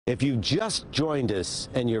If you just joined us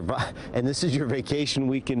and this is your vacation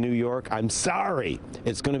week in New York, I'm sorry.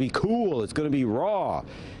 It's going to be cool. It's going to be raw.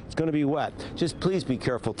 It's going to be wet. Just please be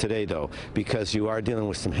careful today, though, because you are dealing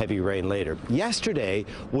with some heavy rain later. Yesterday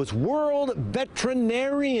was World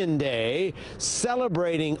Veterinarian Day,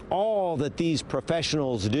 celebrating all that these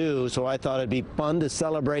professionals do. So I thought it'd be fun to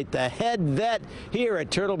celebrate the head vet here at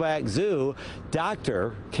Turtleback Zoo,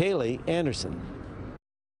 Dr. Kailey Anderson.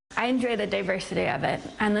 I enjoy the diversity of it,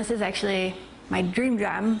 and this is actually my dream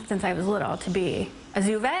job since I was little, to be a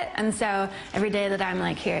zoo vet, and so every day that I'm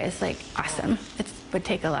here is awesome. It would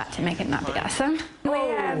take a lot to make it not be awesome.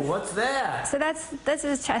 Oh, what's that? So this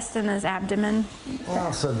is chest and his abdomen.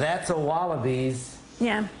 Oh, so that's a wallaby's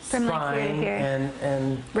from here to here.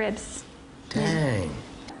 And ribs. Dang. Yeah.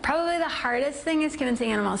 Probably the hardest thing is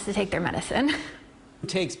convincing animals to take their medicine. Who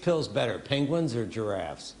takes pills better, penguins or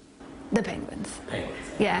giraffes? The penguins. Penguins.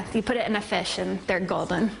 Yeah, you put it in a fish and they're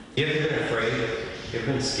golden. You ever been afraid? You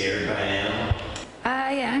ever been scared by an animal?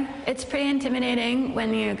 Yeah. It's pretty intimidating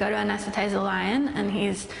when you go to anesthetize a lion and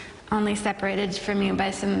he's only separated from you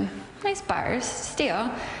by some nice bars,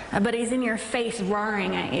 steel, but he's in your face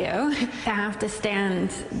roaring at you. To have to stand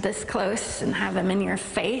this close and have him in your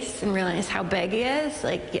face and realize how big he is,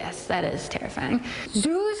 yes, that is terrifying.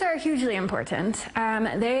 Zoos are hugely important.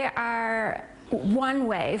 They are one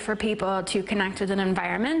way for people to connect with an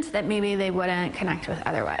environment that maybe they wouldn't connect with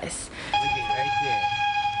otherwise.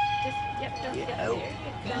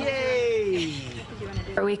 Yay!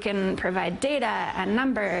 We can provide data and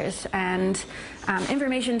numbers and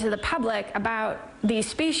information to the public about these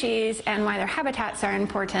species and why their habitats are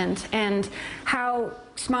important and how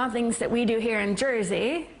small things that we do here in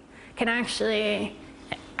Jersey can actually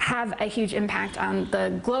have a huge impact on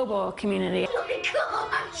the global community. Oh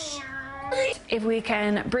my gosh! If we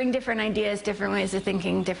can bring different ideas, different ways of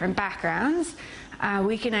thinking, different backgrounds,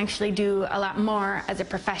 we can actually do a lot more as a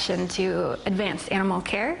profession to advance animal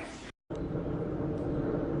care.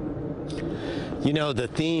 You know, the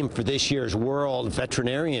theme for this year's World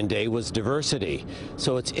Veterinarian Day was diversity.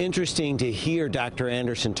 So it's interesting to hear Dr.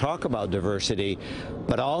 Anderson talk about diversity,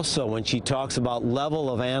 but also when she talks about level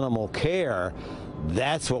of animal care,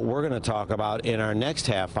 that's what we're going to talk about in our next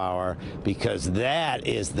half hour, because that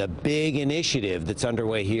is the big initiative that's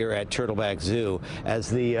underway here at Turtleback Zoo as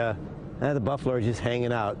the buffalo are just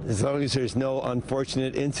hanging out. As long as there's no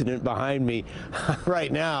unfortunate incident behind me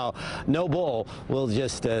right now, no bull, we'll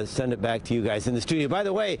just send it back to you guys in the studio. By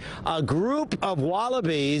the way, a group of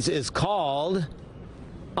wallabies is called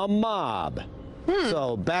a mob.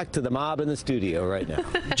 So back to the mob in the studio right now.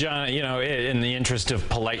 John, in the interest of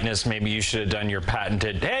politeness, maybe you should have done your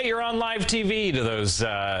patented, hey, you're on live TV to those,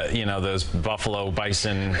 those buffalo,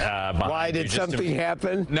 bison. Why did something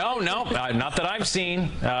happen? No, not that I've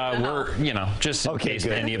seen. We're, just in case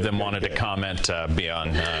any of them wanted to comment, be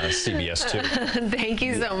on CBS 2. Thank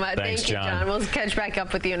you so much. Thanks, Thank you, John. We'll catch back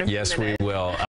up with you in a few minutes. Yes, we will.